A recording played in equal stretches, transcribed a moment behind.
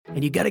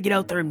and you got to get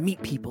out there and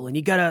meet people, and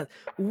you got to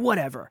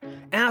whatever,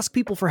 ask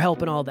people for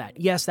help and all that.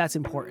 Yes, that's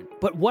important.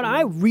 But what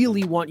I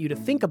really want you to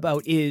think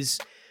about is,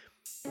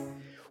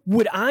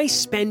 would I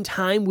spend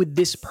time with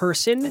this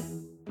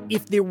person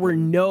if there were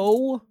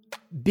no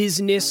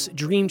business,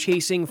 dream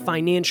chasing,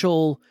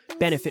 financial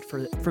benefit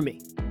for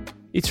me?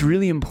 It's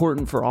really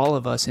important for all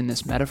of us in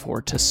this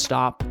metaphor to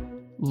stop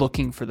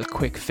looking for the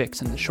quick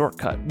fix and the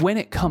shortcut. When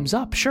it comes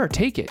up, sure,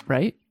 take it,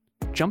 right?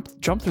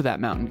 Jump through that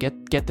mountain,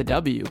 get the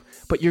W.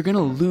 But you're going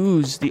to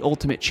lose the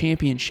ultimate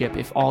championship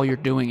if all you're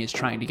doing is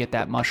trying to get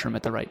that mushroom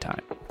at the right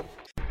time.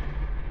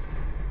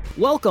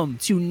 Welcome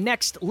to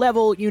Next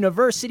Level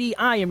University.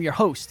 I am your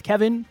host,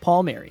 Kevin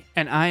Palmieri.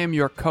 And I am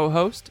your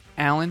co-host,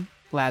 Alan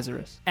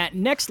Lazarus. At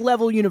Next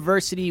Level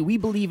University, we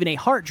believe in a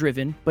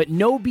heart-driven but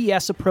no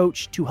BS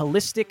approach to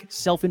holistic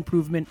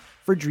self-improvement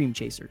for dream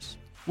chasers.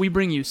 We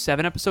bring you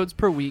 7 episodes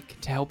per week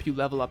to help you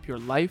level up your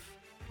life,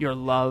 your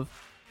love,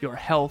 your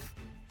health,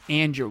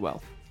 and your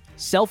wealth.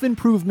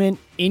 Self-improvement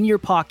in your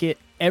pocket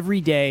every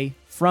day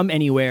from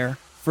anywhere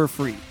for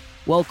free.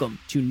 Welcome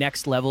to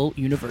Next Level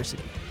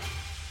University.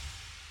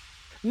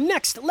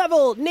 Next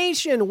Level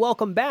Nation,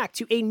 welcome back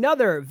to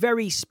another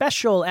very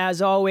special,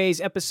 as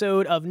always,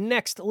 episode of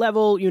Next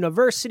Level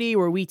University,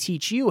 where we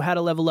teach you how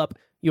to level up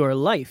your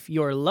life,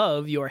 your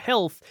love, your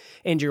health,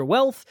 and your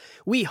wealth.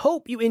 We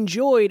hope you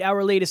enjoyed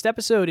our latest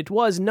episode. It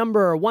was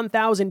number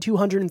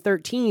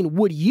 1213.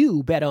 Would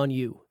you bet on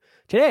you?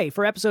 Today,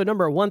 for episode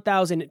number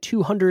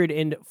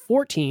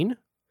 1214,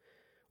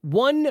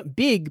 one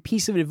big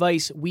piece of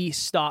advice we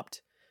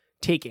stopped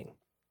taking.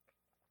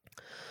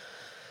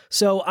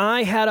 So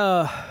I had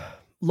a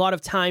lot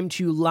of time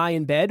to lie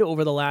in bed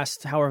over the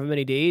last however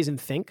many days and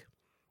think,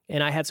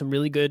 and I had some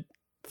really good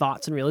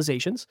thoughts and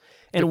realizations.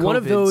 And one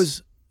of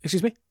those,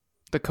 excuse me?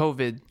 The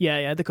COVID.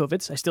 Yeah, the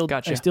COVIDs. I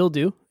still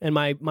do. And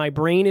my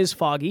brain is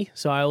foggy,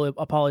 so I'll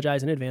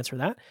apologize in advance for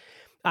that.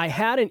 I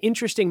had an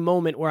interesting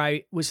moment where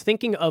I was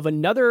thinking of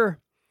another.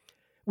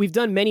 We've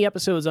done many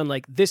episodes on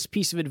like this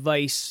piece of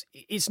advice,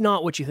 it's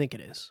not what you think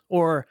it is,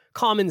 or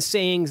common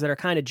sayings that are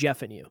kind of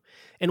jeffing you.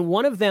 And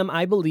one of them,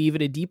 I believe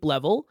at a deep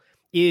level,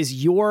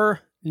 is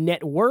your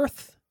net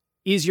worth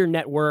is your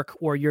network,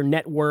 or your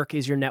network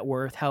is your net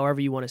worth,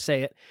 however you want to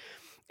say it.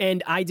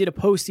 And I did a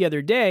post the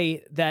other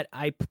day that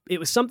it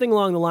was something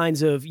along the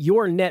lines of,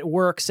 your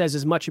network says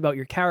as much about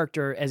your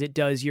character as it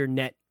does your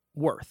net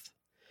worth.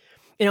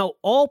 You know,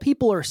 all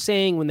people are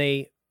saying when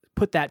they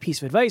put that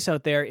piece of advice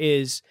out there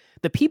is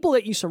the people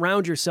that you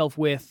surround yourself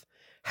with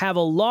have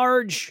a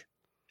large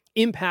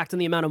impact on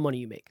the amount of money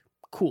you make.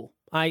 Cool.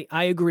 I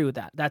agree with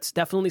that. That's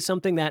definitely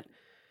something that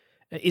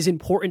is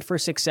important for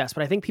success,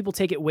 but I think people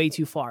take it way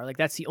too far. Like,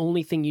 that's the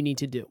only thing you need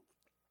to do.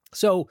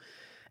 So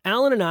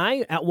Alan and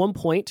I, at one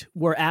point,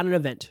 were at an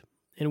event,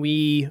 and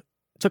we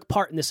took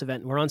part in this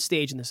event. We're on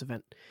stage in this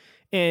event.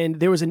 And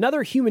there was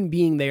another human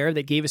being there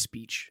that gave a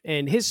speech,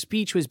 and his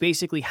speech was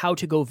basically how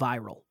to go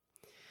viral,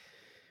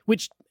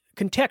 which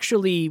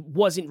contextually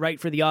wasn't right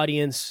for the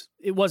audience.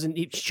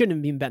 It shouldn't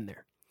have even been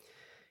there.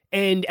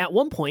 And at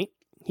one point,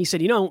 he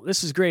said,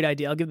 this is a great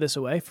idea. I'll give this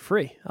away for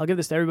free. I'll give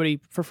this to everybody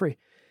for free.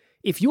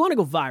 If you want to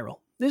go viral,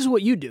 this is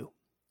what you do.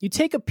 You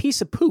take a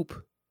piece of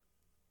poop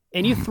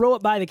and you throw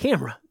it by the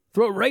camera.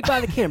 Throw it right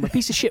by the camera.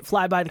 Piece of shit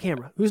fly by the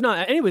camera.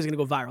 Anybody's going to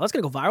go viral. That's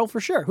going to go viral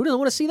for sure. Who doesn't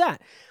want to see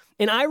that?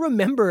 And I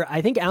remember,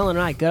 I think Alan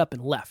and I got up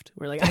and left.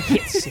 We're like,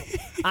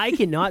 I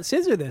cannot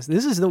sit through this.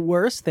 This is the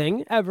worst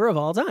thing ever of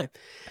all time.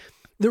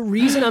 The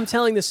reason I'm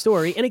telling this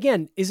story, and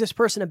again, is this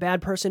person a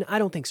bad person? I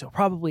don't think so.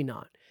 Probably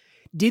not.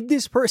 Did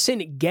this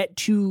person get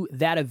to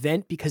that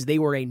event because they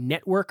were a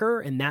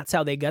networker and that's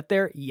how they got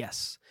there?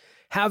 Yes.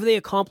 Have they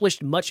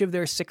accomplished much of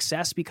their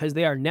success because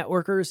they are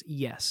networkers?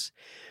 Yes.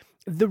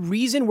 The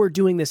reason we're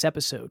doing this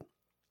episode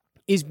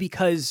is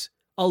because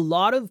a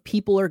lot of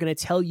people are going to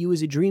tell you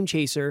as a dream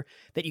chaser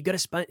that you got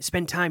to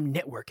spend time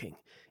networking,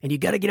 and you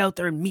got to get out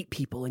there and meet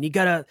people, and you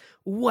got to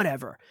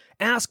whatever,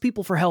 ask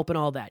people for help and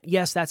all that.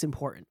 Yes, that's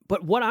important.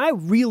 But what I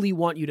really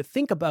want you to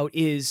think about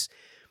is,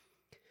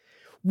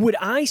 would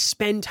I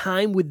spend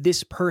time with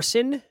this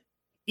person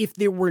if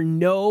there were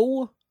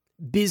no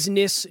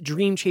business,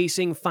 dream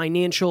chasing,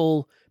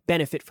 financial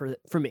benefit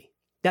for me?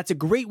 That's a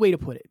great way to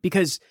put it,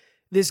 because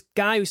this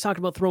guy who's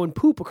talking about throwing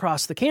poop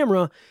across the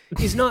camera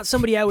is not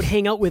somebody I would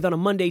hang out with on a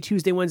Monday,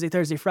 Tuesday, Wednesday,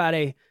 Thursday,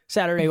 Friday,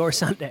 Saturday, or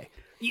Sunday.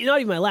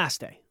 Not even my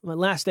last day. My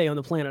last day on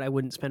the planet I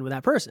wouldn't spend with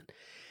that person.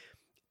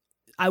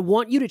 I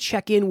want you to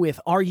check in with,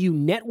 are you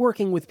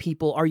networking with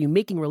people? Are you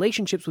making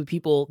relationships with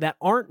people that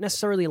aren't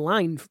necessarily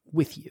aligned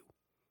with you?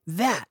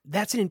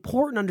 That's an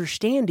important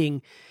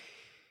understanding.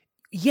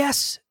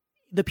 Yes,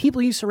 the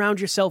people you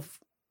surround yourself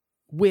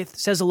with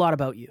says a lot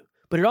about you,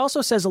 but it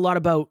also says a lot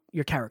about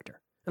your character.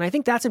 And I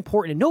think that's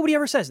important. And nobody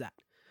ever says that.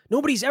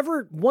 Nobody's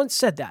ever once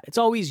said that. It's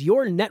always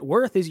your net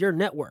worth is your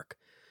network.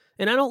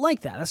 And I don't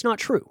like that. That's not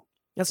true.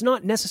 That's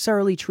not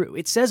necessarily true.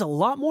 It says a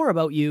lot more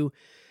about you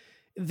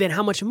than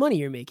how much money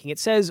you're making. It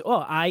says,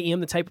 oh, I am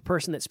the type of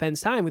person that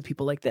spends time with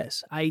people like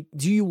this.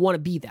 Do you want to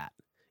be that?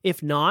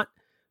 If not,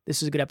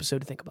 this is a good episode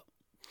to think about.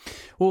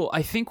 Well,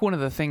 I think one of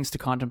the things to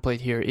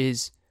contemplate here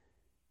is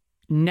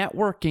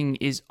networking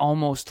is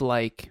almost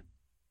like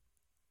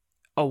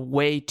a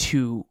way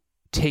to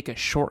take a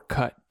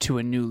shortcut to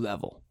a new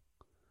level.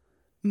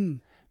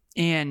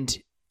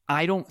 And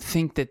I don't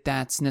think that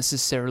that's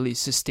necessarily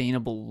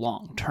sustainable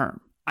long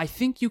term. I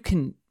think you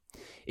can,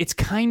 it's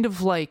kind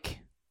of like,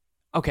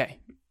 okay,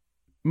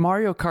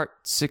 Mario Kart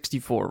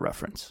 64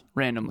 reference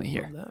randomly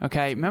here.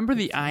 Okay, remember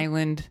the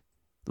island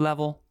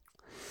level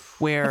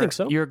where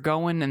you're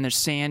going and there's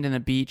sand and a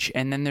beach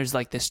and then there's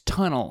like this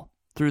tunnel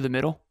through the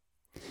middle?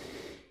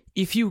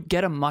 If you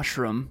get a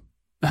mushroom,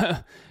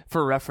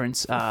 for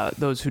reference,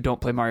 those who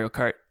don't play Mario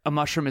Kart, a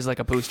mushroom is like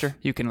a booster.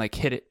 You can like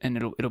hit it and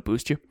it'll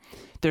boost you.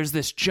 There's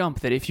this jump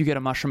that if you get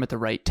a mushroom at the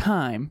right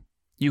time,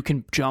 you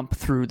can jump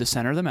through the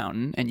center of the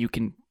mountain and you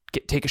can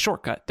take a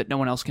shortcut that no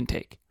one else can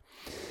take.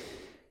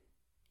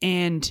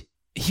 And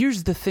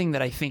here's the thing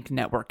that I think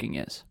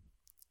networking is.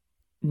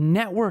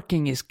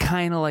 Networking is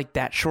kind of like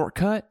that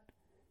shortcut,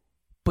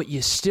 but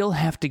you still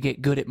have to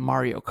get good at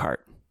Mario Kart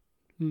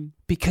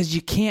because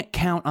you can't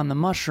count on the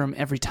mushroom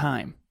every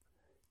time.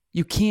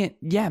 You can't,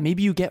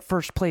 maybe you get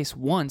first place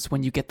once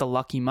when you get the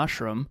lucky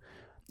mushroom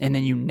and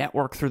then you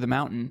network through the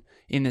mountain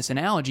in this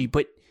analogy,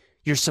 but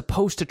you're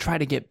supposed to try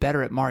to get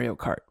better at Mario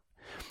Kart.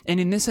 And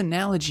in this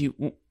analogy,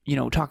 you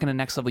know, talking to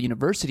Next Level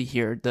University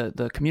here,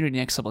 the community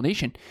Next Level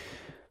Nation,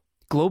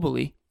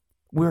 globally,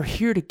 we're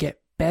here to get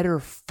better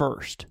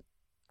first.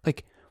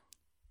 Like,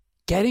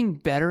 getting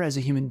better as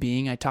a human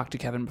being, I talked to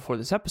Kevin before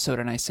this episode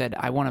and I said,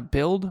 I want to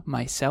build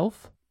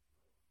myself,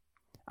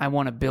 I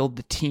want to build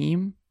the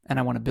team, and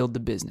I want to build the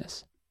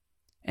business.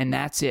 And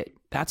that's it.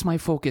 That's my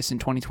focus in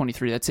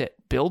 2023. That's it.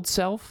 Build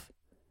self,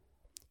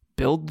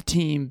 build the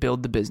team,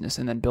 build the business,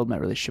 and then build my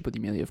relationship with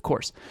Emilia, of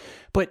course.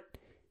 But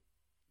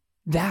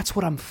that's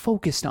what I'm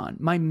focused on.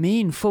 My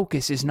main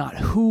focus is not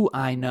who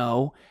I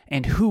know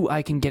and who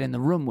I can get in the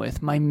room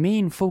with. My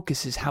main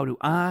focus is how do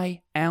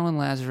I, Alan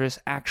Lazarus,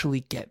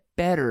 actually get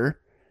better?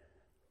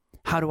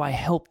 How do I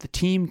help the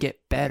team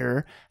get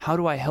better? How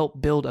do I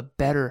help build a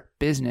better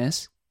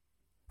business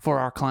for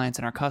our clients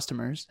and our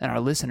customers and our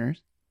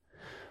listeners?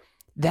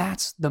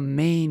 That's the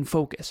main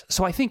focus.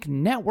 So I think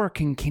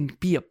networking can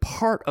be a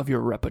part of your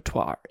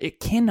repertoire. It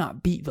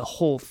cannot be the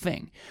whole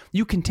thing.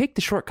 You can take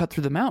the shortcut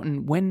through the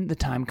mountain when the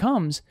time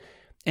comes,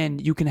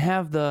 and you can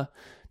have the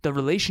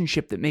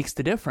relationship that makes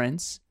the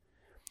difference,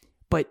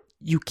 but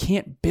you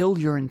can't build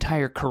your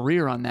entire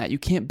career on that. You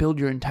can't build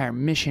your entire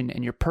mission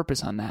and your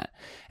purpose on that.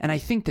 And I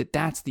think that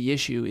that's the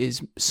issue,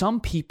 is some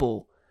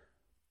people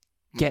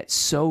get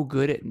so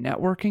good at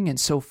networking and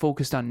so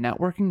focused on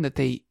networking that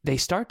they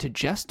start to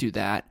just do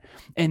that.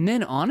 And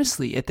then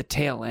honestly, at the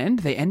tail end,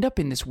 they end up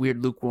in this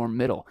weird lukewarm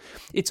middle.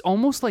 It's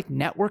almost like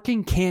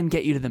networking can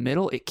get you to the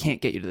middle. It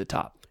can't get you to the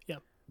top. Yeah.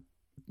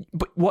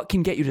 But what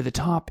can get you to the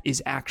top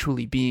is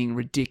actually being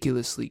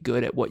ridiculously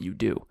good at what you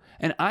do.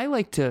 And I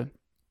like to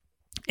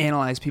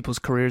analyze people's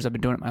careers. I've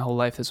been doing it my whole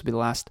life. This will be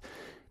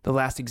the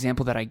last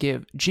example that I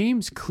give.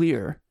 James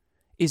Clear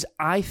is,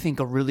 I think,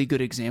 a really good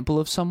example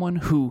of someone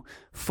who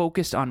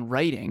focused on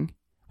writing,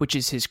 which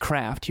is his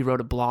craft. He wrote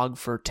a blog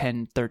for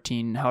 10,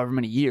 13, however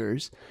many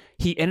years.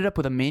 He ended up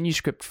with a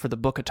manuscript for the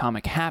book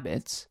Atomic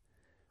Habits,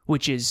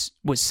 which was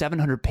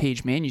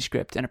 700-page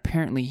manuscript, and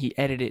apparently he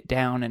edited it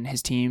down, and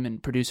his team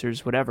and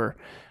producers, whatever,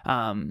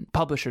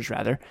 publishers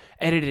rather,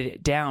 edited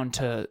it down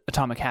to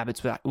Atomic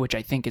Habits, which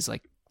I think is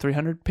like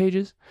 300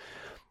 pages.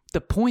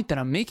 The point that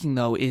I'm making,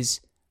 though,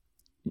 is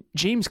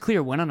James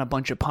Clear went on a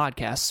bunch of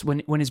podcasts.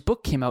 When his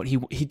book came out,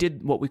 he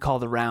did what we call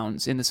the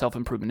rounds in the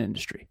self-improvement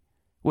industry,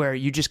 where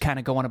you just kind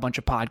of go on a bunch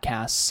of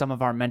podcasts. Some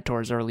of our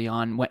mentors early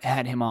on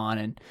had him on,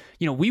 and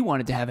we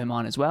wanted to have him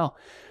on as well.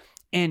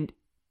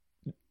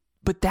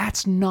 But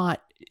that's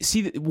not,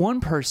 see,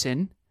 one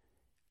person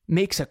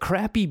makes a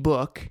crappy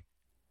book,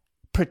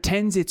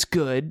 pretends it's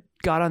good,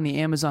 got on the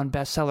Amazon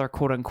bestseller,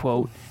 quote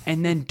unquote,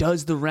 and then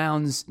does the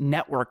rounds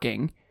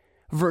networking,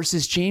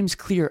 versus James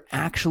Clear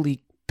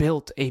actually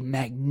built a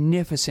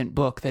magnificent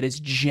book that is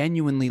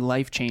genuinely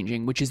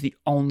life-changing, which is the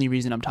only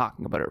reason I'm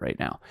talking about it right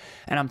now.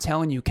 And I'm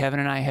telling you, Kevin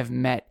and I have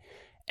met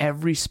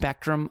every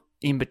spectrum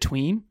in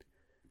between.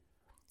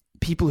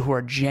 People who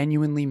are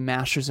genuinely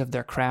masters of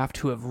their craft,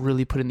 who have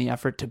really put in the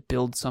effort to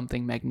build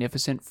something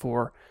magnificent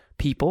for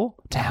people,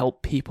 to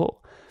help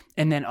people.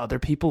 And then other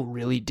people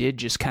really did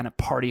just kind of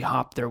party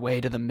hop their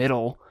way to the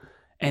middle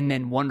and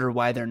then wonder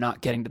why they're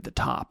not getting to the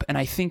top. And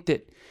I think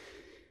that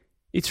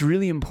it's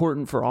really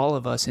important for all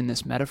of us in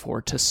this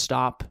metaphor to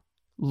stop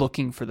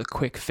looking for the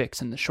quick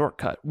fix and the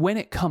shortcut. When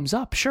it comes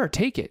up, sure,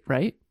 take it,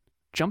 right?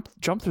 Jump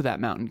through that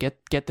mountain,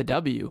 get the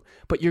W.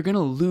 But you're going to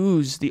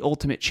lose the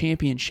ultimate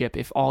championship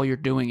if all you're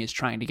doing is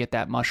trying to get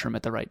that mushroom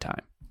at the right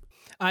time.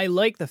 I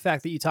like the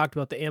fact that you talked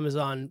about the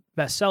Amazon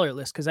bestseller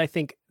list, because I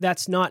think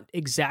that's not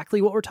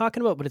exactly what we're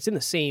talking about, but it's in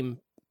the same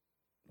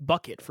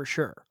bucket for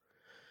sure.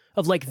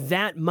 Of like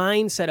that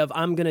mindset of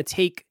I'm going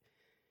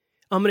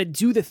to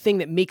do the thing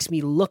that makes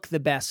me look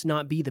the best,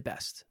 not be the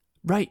best.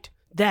 Right.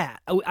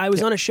 That. I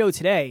was on a show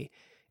today,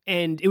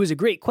 and it was a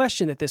great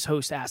question that this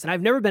host asked, and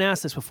I've never been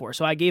asked this before,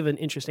 so I gave an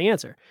interesting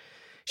answer.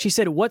 She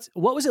said, what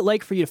was it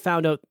like for you to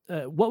found out?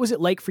 What was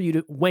it like for you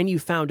to when you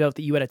found out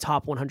that you had a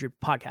top 100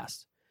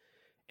 podcast?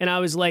 And I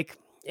was like,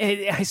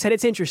 I said,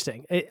 it's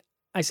interesting.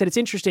 I said, it's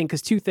interesting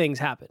because two things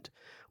happened.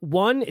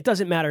 One, it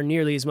doesn't matter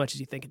nearly as much as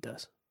you think it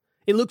does.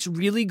 It looks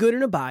really good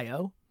in a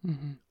bio,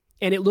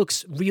 and it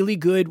looks really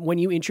good when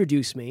you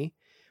introduce me.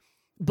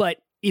 But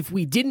if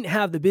we didn't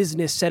have the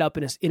business set up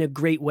in a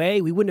great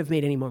way, we wouldn't have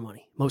made any more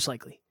money, most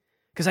likely.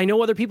 Because I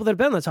know other people that have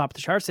been on the top of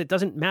the charts, it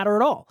doesn't matter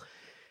at all.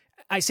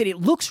 I said, it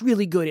looks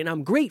really good, and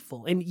I'm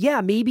grateful. And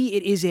yeah, maybe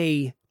it is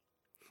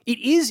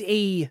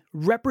a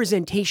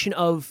representation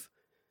of,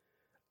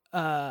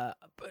 I'll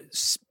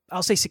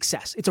say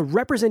success. It's a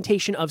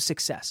representation of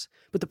success.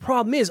 But the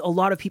problem is a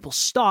lot of people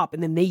stop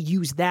and then they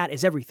use that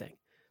as everything.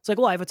 It's like,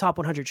 well, I have a top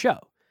 100 show.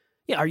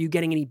 Yeah, are you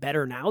getting any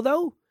better now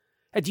though?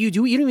 You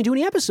don't even do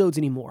any episodes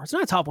anymore. It's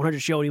not a top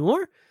 100 show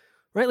anymore,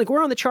 right? Like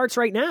we're on the charts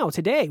right now.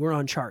 Today we're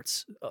on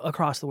charts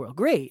across the world.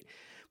 Great.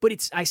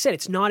 But I said,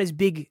 it's not as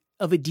big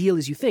of a deal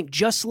as you think.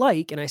 Just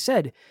like, and I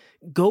said,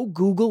 go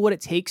Google what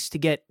it takes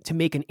to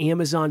make an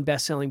Amazon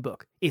best-selling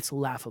book. It's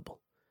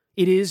laughable.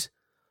 It is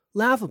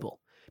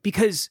laughable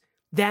because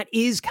that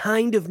is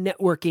kind of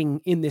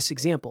networking in this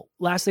example.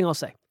 Last thing I'll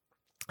say,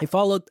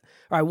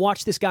 I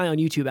watched this guy on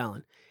YouTube,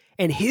 Alan,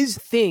 and his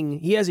thing,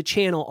 he has a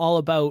channel all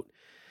about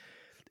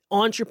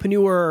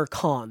entrepreneur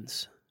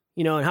cons,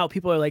 and how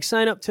people are like,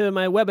 sign up to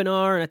my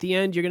webinar, and at the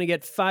end, you're going to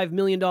get $5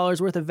 million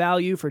worth of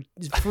value for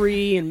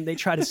free, and they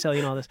try to sell you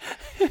and all this.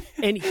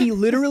 And he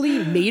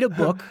literally made a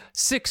book.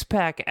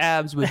 6-pack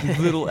abs with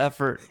little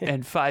effort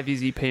and 5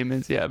 easy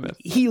payments. Yeah, man.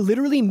 He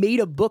literally made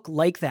a book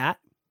like that,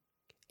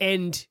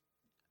 and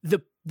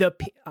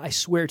I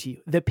swear to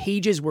you, the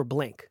pages were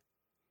blank.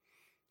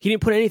 He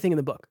didn't put anything in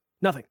the book.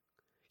 Nothing.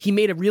 He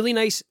made a really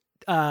nice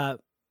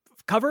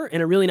cover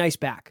and a really nice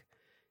back.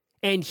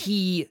 And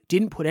he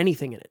didn't put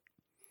anything in it.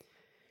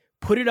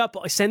 Put it up,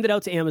 send it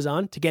out to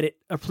Amazon to get it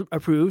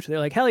approved. They're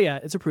like, hell yeah,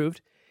 it's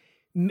approved.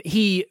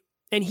 He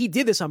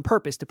did this on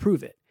purpose to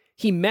prove it.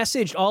 He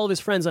messaged all of his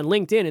friends on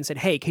LinkedIn and said,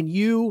 hey, can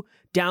you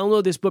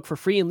download this book for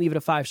free and leave it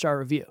a 5-star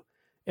review?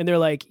 And they're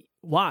like,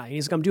 why? And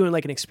he's like, I'm doing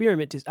like an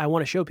experiment. I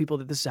want to show people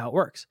that this is how it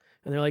works.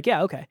 And they're like,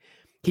 yeah, okay.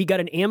 He got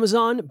an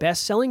Amazon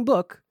best-selling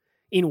book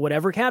in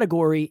whatever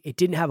category. It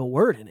didn't have a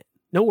word in it.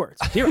 No words.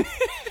 Zero.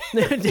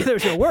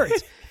 There's no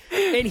words.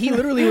 And he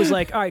literally was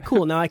like, all right,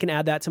 cool. Now I can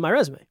add that to my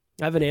resume.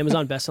 I have an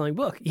Amazon best-selling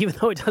book, even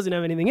though it doesn't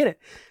have anything in it.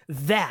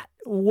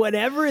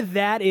 Whatever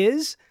that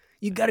is,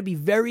 you got to be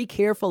very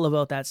careful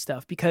about that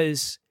stuff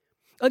because,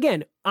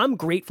 again, I'm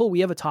grateful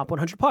we have a top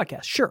 100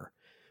 podcast, sure.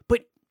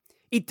 But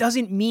it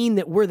doesn't mean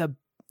that we're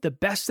the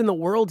best in the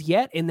world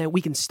yet and that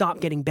we can stop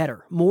getting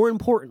better. More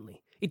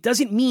importantly, it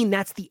doesn't mean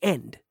that's the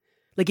end.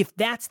 Like if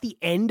that's the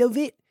end of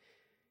it,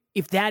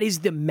 if that is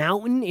the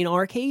mountain in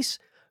our case,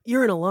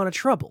 you're in a lot of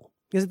trouble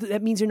because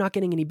that means you're not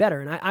getting any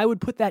better. And I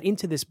would put that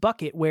into this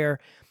bucket where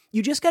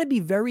you just got to be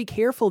very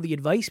careful the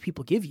advice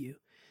people give you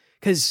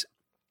because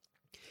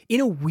in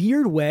a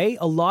weird way,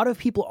 a lot of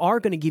people are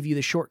going to give you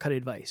the shortcut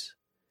advice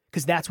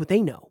because that's what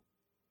they know.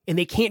 And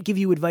they can't give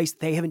you advice that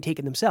they haven't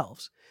taken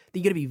themselves.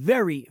 You got to be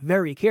very,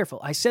 very careful.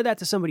 I said that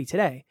to somebody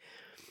today.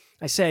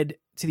 I said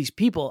to these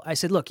people, I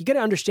said, look, you got to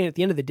understand at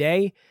the end of the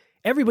day,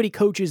 everybody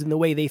coaches in the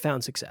way they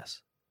found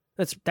success.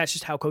 That's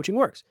just how coaching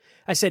works.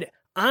 I said,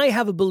 I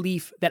have a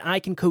belief that I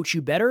can coach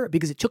you better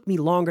because it took me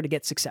longer to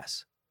get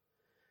success.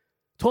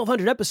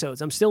 1,200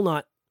 episodes, I'm still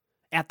not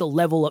at the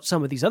level of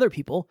some of these other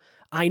people.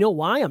 I know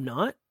why I'm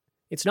not.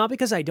 It's not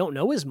because I don't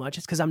know as much.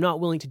 It's because I'm not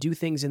willing to do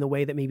things in the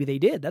way that maybe they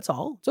did. That's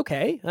all. It's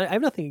okay. I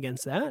have nothing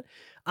against that.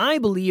 I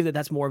believe that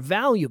that's more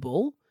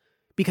valuable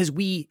because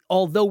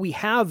although we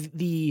have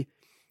the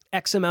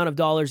X amount of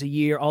dollars a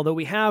year, although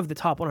we have the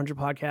top 100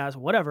 podcasts,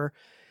 whatever,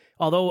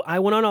 although I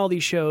went on all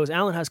these shows,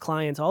 Alan has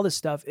clients, all this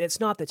stuff, it's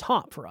not the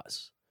top for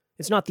us.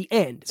 It's not the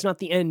end. It's not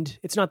the end.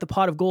 It's not the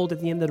pot of gold at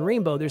the end of the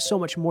rainbow. There's so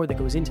much more that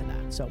goes into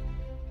that. So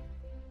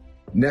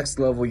Next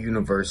Level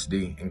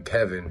University and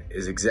Kevin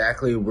is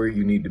exactly where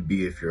you need to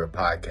be if you're a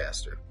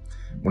podcaster.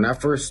 When I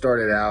first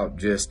started out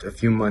just a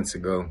few months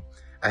ago,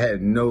 I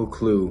had no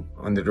clue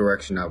on the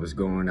direction I was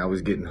going. I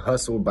was getting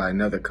hustled by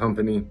another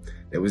company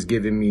that was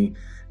giving me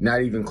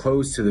not even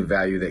close to the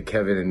value that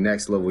Kevin and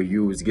Next Level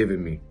U was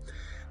giving me.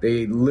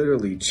 They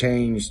literally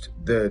changed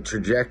the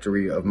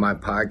trajectory of my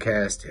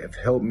podcast, have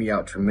helped me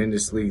out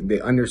tremendously. They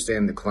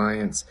understand the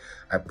clients.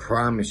 I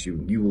promise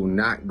you, you will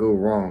not go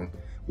wrong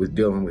with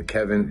dealing with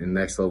Kevin and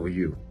Next Level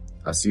U.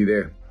 I'll see you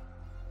there.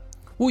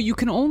 Well, you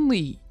can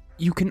only,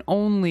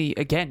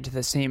 again, to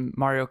the same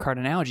Mario Kart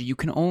analogy, you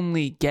can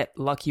only get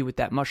lucky with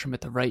that mushroom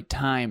at the right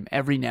time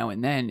every now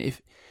and then.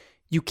 If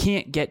you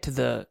can't get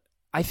to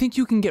I think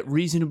you can get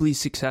reasonably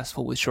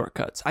successful with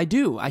shortcuts. I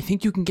do. I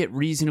think you can get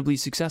reasonably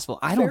successful.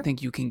 I don't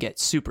think you can get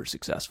super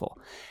successful.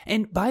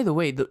 And by the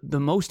way, the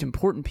most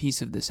important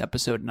piece of this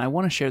episode, and I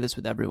want to share this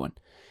with everyone,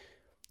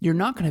 you're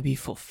not going to be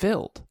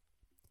fulfilled.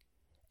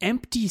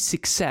 Empty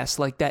success,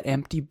 like that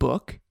empty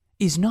book,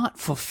 is not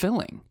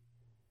fulfilling.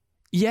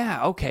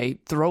 Yeah, okay,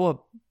 throw a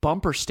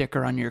bumper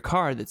sticker on your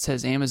car that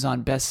says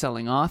Amazon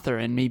best-selling author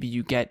and maybe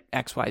you get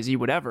XYZ,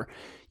 whatever,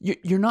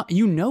 you're not,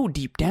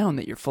 deep down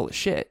that you're full of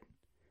shit.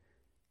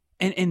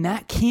 And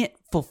that can't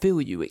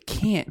fulfill you. It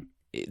can't.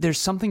 There's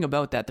something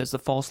about that. There's the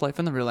false life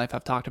and the real life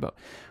I've talked about.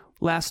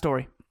 Last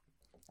story.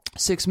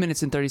 6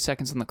 minutes and 30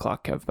 seconds on the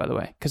clock, Kev, by the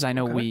way, because I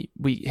know we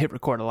hit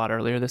record a lot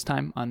earlier this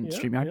time on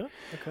StreamYard.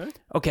 Yeah,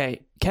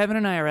 okay, Kevin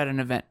and I are at an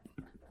event.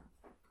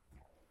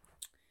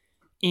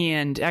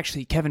 And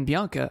actually, Kevin,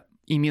 Bianca,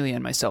 Emilia,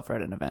 and myself are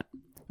at an event.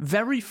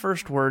 Very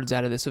first words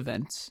out of this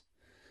event's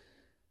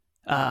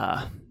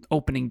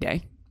opening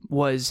day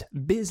was,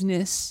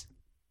 business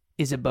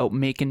is about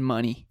making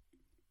money,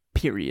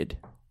 period.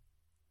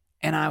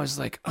 And I was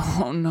like,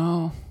 oh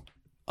no.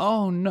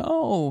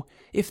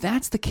 If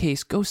that's the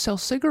case, go sell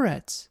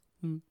cigarettes.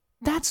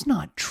 That's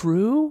not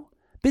true.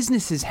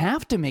 Businesses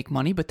have to make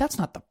money, but that's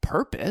not the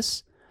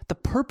purpose. The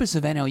purpose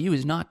of NLU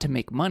is not to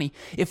make money.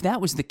 If that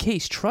was the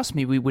case, trust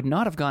me, we would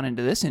not have gone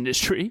into this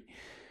industry.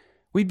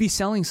 We'd be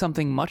selling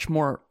something much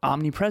more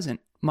omnipresent,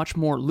 much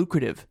more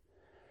lucrative.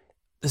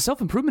 The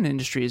self-improvement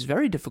industry is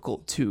very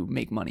difficult to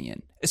make money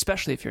in,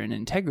 especially if you're in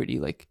integrity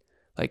like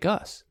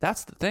us.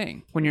 That's the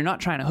thing. When you're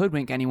not trying to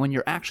hoodwink anyone,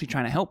 you're actually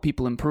trying to help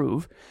people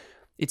improve.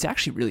 It's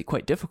actually really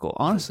quite difficult.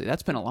 Honestly,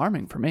 that's been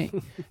alarming for me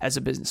as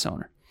a business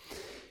owner.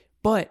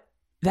 But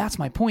that's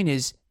my point,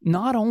 is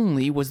not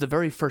only was the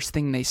very first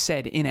thing they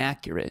said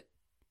inaccurate,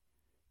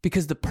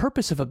 because the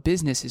purpose of a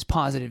business is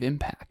positive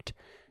impact.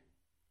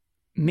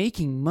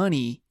 Making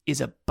money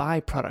is a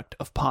byproduct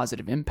of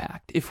positive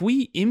impact. If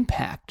we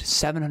impact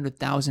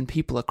 700,000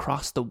 people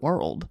across the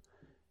world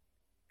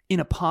in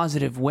a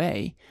positive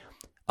way,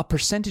 a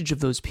percentage of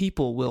those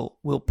people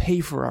will pay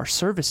for our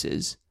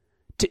services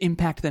to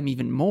impact them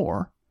even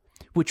more,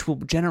 which will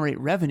generate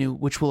revenue,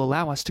 which will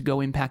allow us to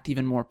go impact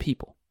even more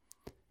people,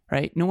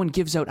 right? No one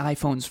gives out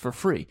iPhones for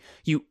free.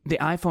 The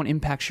iPhone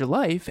impacts your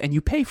life and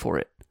you pay for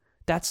it.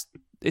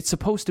 It's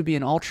supposed to be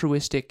an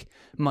altruistic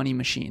money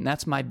machine.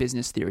 That's my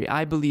business theory.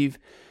 I believe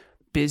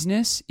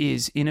business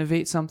is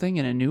innovate something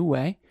in a new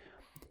way,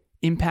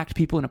 impact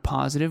people in a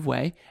positive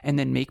way, and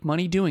then make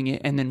money doing it,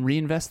 and then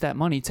reinvest that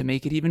money to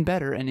make it even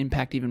better and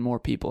impact even more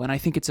people. And I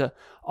think it's a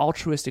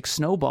altruistic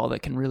snowball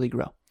that can really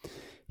grow.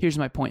 Here's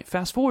my point.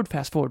 Fast forward.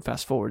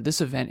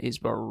 This event is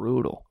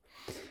brutal.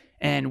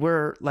 And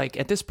we're like,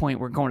 at this point,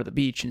 we're going to the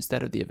beach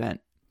instead of the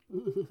event.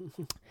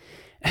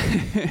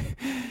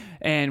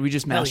 And we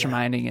just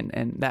masterminding,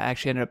 and that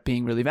actually ended up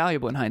being really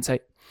valuable in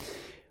hindsight.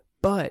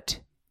 But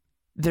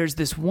there's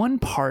this one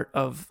part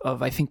of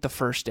I think the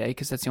first day,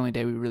 because that's the only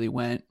day we really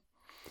went,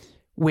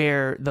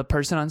 where the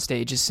person on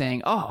stage is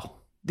saying, oh,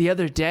 the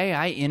other day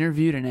I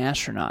interviewed an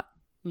astronaut.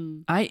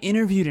 I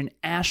interviewed an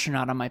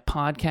astronaut on my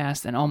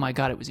podcast, and oh my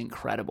God, it was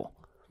incredible.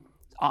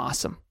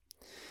 Awesome.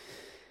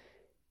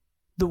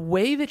 The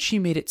way that she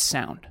made it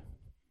sound,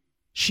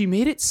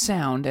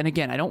 and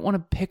again, I don't want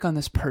to pick on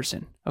this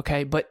person,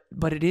 okay, but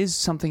it is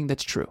something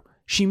that's true.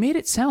 She made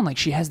it sound like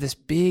she has this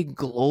big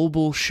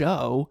global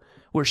show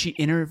where she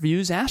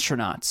interviews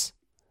astronauts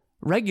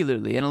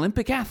regularly and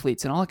Olympic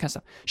athletes and all that kind of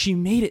stuff. She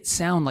made it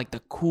sound like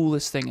the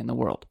coolest thing in the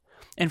world.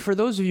 And for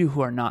those of you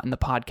who are not in the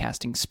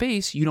podcasting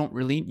space, you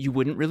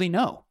wouldn't really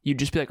know. You'd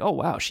just be like, oh,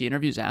 wow, she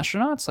interviews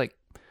astronauts? Like,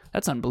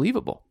 that's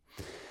unbelievable.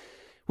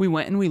 We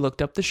went and we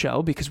looked up the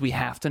show because we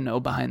have to know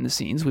behind the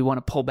scenes. We want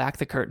to pull back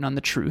the curtain on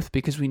the truth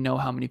because we know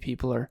how many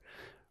people are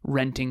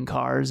renting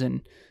cars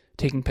and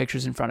taking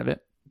pictures in front of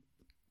it.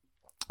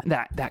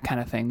 That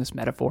kind of thing, this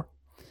metaphor,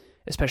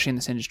 especially in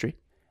this industry.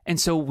 And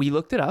so we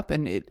looked it up,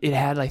 and it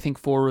had, I think,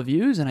 4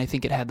 reviews, and I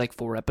think it had like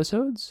 4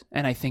 episodes,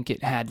 and I think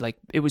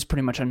it was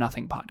pretty much a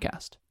nothing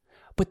podcast.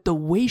 But the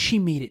way she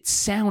made it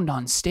sound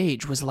on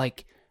stage was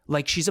like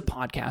she's a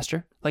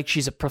podcaster, like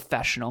she's a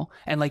professional,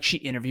 and like she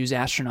interviews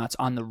astronauts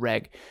on the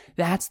reg.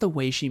 That's the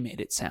way she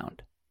made it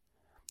sound.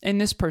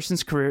 And this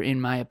person's career, in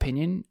my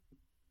opinion,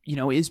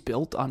 is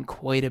built on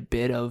quite a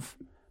bit of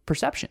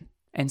perception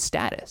and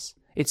status.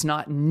 It's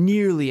not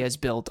nearly as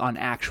built on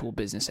actual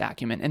business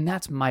acumen. And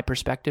that's my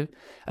perspective.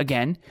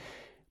 Again,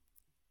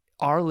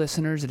 our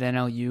listeners at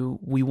NLU,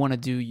 we want to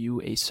do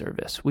you a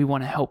service. We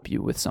want to help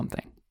you with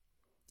something.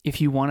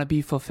 If you want to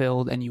be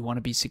fulfilled and you want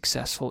to be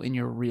successful in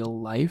your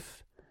real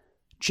life,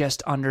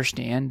 just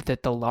understand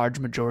that the large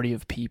majority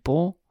of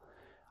people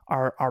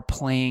are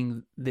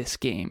playing this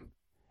game.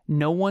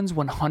 No one's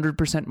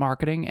 100%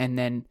 marketing and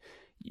then,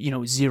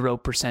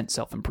 0%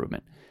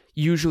 self-improvement.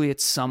 Usually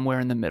it's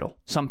somewhere in the middle.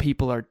 Some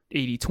people are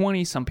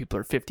 80-20, some people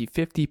are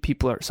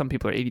 50-50, some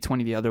people are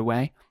 80-20 the other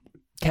way.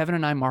 Kevin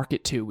and I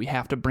market too. We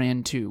have to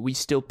brand too. We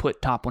still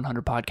put top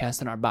 100 podcasts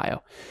in our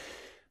bio.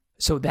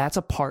 So that's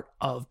a part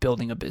of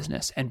building a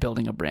business and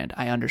building a brand.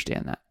 I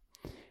understand that.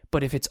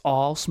 But if it's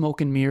all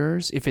smoke and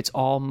mirrors, if it's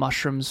all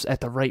mushrooms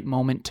at the right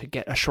moment to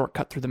get a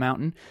shortcut through the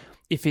mountain,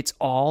 if it's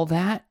all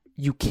that,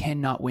 you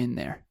cannot win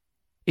there.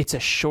 It's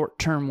a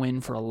short-term win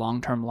for a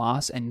long-term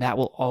loss, and that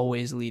will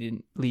always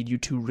lead you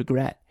to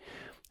regret.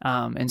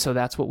 And so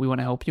that's what we want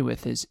to help you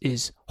with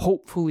is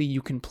hopefully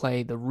you can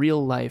play the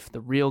real life,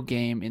 the real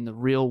game in the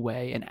real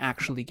way and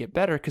actually get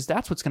better, because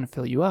that's what's going to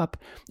fill you up.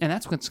 And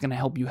that's what's going to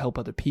help you help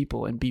other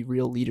people and be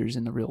real leaders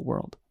in the real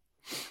world.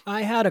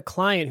 I had a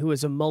client who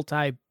was a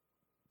multi-time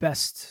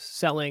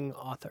best-selling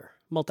author.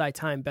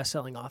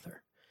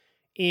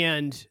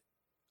 And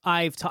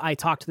I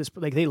talked to this,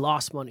 like, they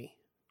lost money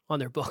on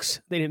their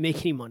books. They didn't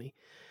make any money.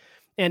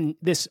 And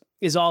this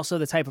is also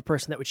the type of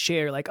person that would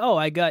share, like, oh,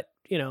 I got,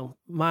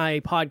 my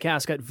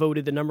podcast got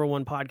voted the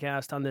 #1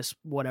 podcast on this,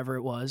 whatever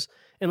it was.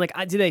 And like,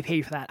 did they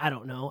pay for that? I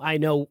don't know. I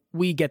know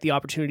we get the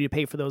opportunity to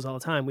pay for those all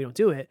the time. We don't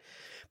do it.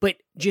 But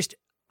just,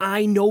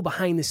 I know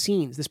behind the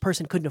scenes, this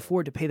person couldn't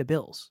afford to pay the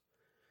bills.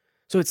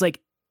 So it's like,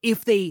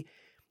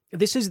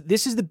 this is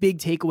the big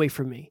takeaway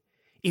for me.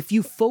 If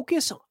you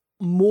focus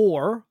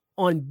more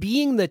on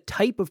being the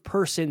type of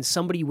person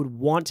somebody would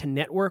want to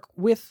network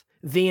with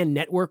than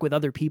network with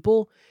other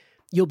people,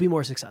 you'll be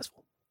more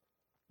successful.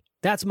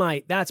 That's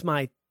my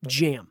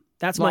jam.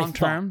 That's my long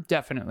term,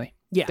 definitely.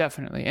 Yeah.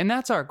 Definitely. And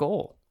that's our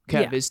goal,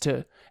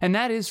 Kev, and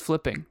that is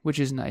flipping, which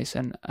is nice.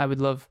 And I would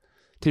love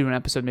to do an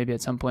episode maybe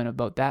at some point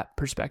about that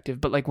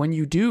perspective. But like when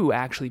you do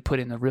actually put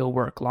in the real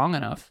work long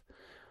enough,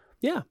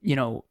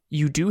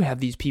 you do have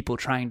these people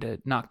trying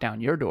to knock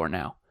down your door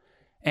now.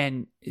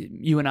 And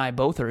you and I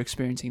both are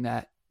experiencing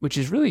that, which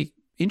is really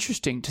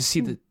interesting to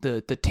see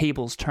the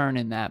tables turn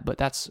in that, but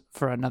that's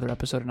for another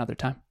episode, another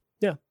time.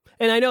 Yeah.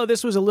 And I know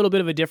this was a little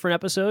bit of a different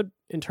episode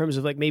in terms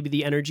of like maybe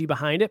the energy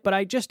behind it, but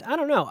I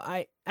don't know.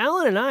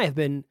 Alan and I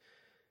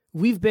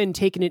we've been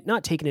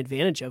not taken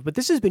advantage of, but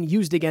this has been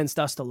used against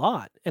us a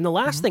lot. And the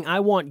last thing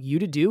I want you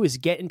to do is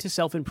get into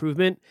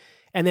self-improvement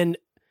and then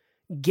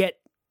get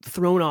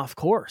thrown off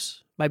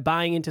course by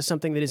buying into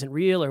something that isn't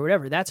real or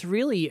whatever. That's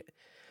really...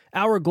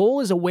 Our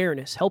goal is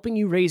awareness, helping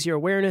you raise your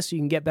awareness so you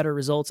can get better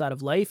results out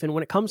of life. And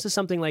when it comes to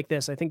something like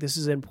this, I think this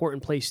is an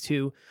important place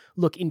to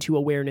look into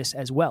awareness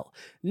as well.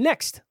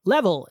 Next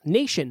Level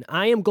Nation.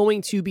 I am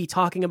going to be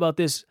talking about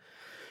this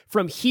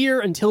from here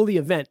until the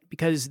event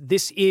because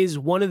this is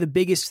one of the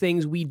biggest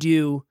things we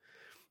do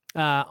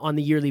on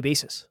the yearly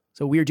basis.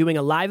 So we're doing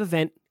a live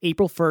event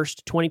April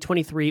 1st,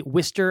 2023,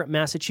 Worcester,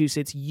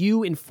 Massachusetts,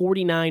 you and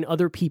 49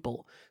 other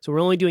people. So we're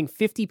only doing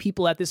 50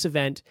 people at this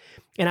event.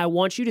 And I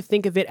want you to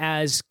think of it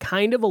as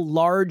kind of a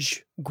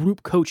large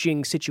group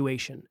coaching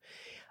situation.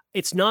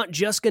 It's not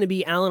just going to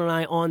be Alan and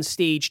I on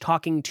stage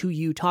talking to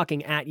you,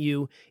 talking at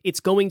you. It's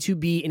going to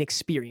be an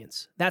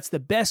experience. That's the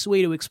best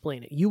way to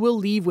explain it. You will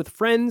leave with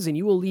friends and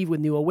you will leave with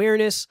new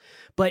awareness,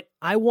 but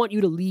I want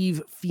you to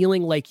leave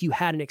feeling like you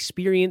had an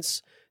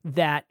experience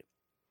that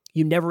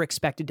you never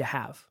expected to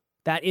have.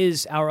 That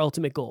is our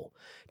ultimate goal.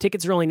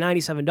 Tickets are only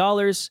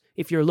 $97.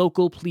 If you're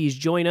local, please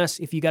join us.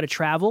 If you got to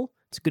travel,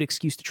 it's a good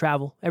excuse to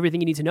travel.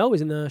 Everything you need to know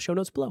is in the show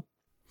notes below.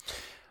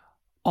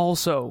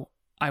 Also,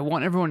 I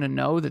want everyone to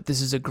know that this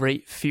is a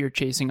great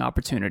fear-chasing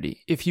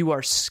opportunity. If you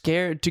are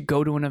scared to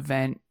go to an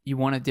event, you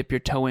want to dip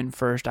your toe in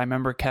first. I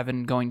remember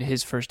Kevin going to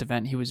his first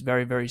event. He was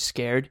very, very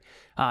scared.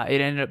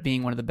 It ended up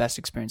being one of the best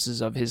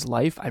experiences of his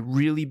life. I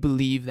really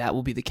believe that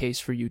will be the case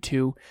for you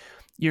too.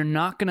 You're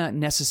not going to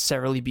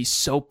necessarily be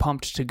so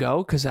pumped to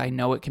go because I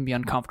know it can be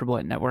uncomfortable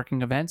at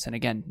networking events. And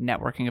again,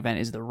 networking event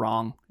is the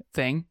wrong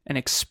thing. An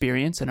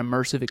experience, an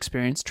immersive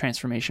experience,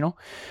 transformational.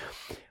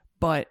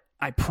 But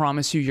I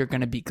promise you're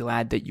going to be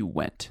glad that you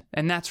went.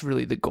 And that's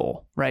really the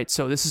goal, right?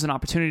 So this is an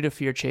opportunity to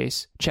fear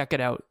chase. Check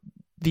it out.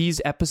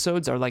 These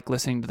episodes are like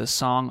listening to the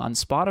song on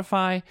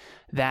Spotify.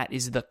 That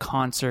is the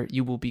concert.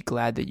 You will be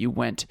glad that you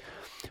went.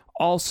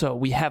 Also,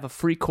 we have a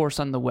free course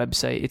on the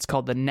website. It's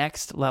called The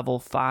Next Level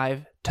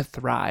 5 to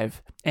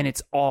Thrive, and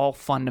it's all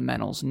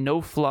fundamentals.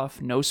 No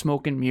fluff, no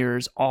smoke and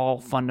mirrors, all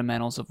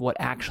fundamentals of what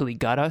actually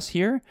got us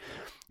here.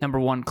 Number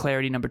 1,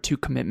 clarity. Number 2,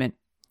 commitment.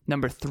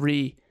 Number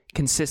 3,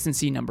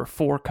 consistency. Number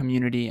 4,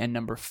 community. And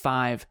number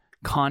 5,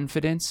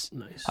 confidence.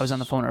 Nice. I was on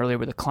the phone earlier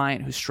with a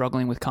client who's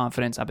struggling with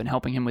confidence. I've been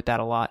helping him with that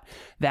a lot.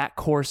 That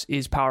course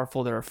is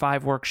powerful. There are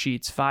 5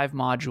 worksheets, 5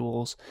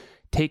 modules.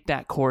 Take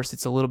that course.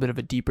 It's a little bit of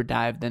a deeper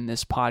dive than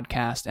this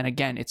podcast. And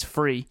again, it's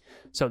free,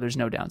 so there's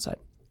no downside.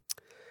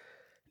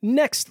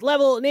 Next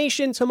Level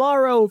Nation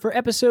tomorrow for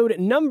episode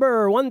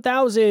number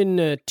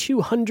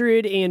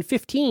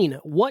 1215.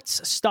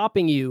 What's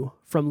stopping you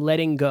from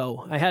letting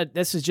go?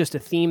 This is just a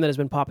theme that has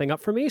been popping up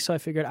for me, so I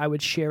figured I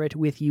would share it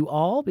with you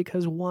all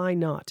because why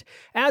not?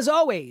 As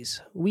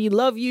always, we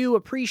love you,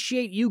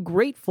 appreciate you,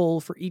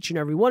 grateful for each and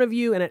every one of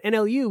you. And at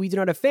NLU, we do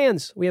not have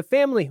fans. We have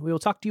family. We will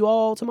talk to you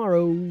all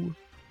tomorrow.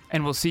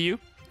 And we'll see you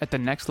at the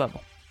next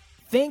level.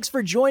 Thanks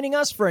for joining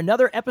us for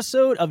another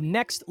episode of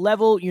Next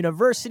Level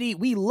University.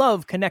 We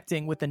love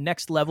connecting with the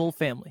Next Level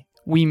family.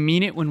 We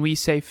mean it when we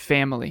say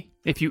family.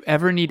 If you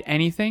ever need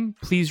anything,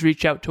 please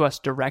reach out to us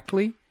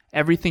directly.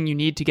 Everything you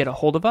need to get a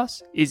hold of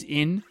us is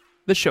in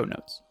the show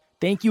notes.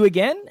 Thank you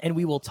again, and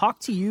we will talk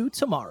to you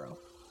tomorrow.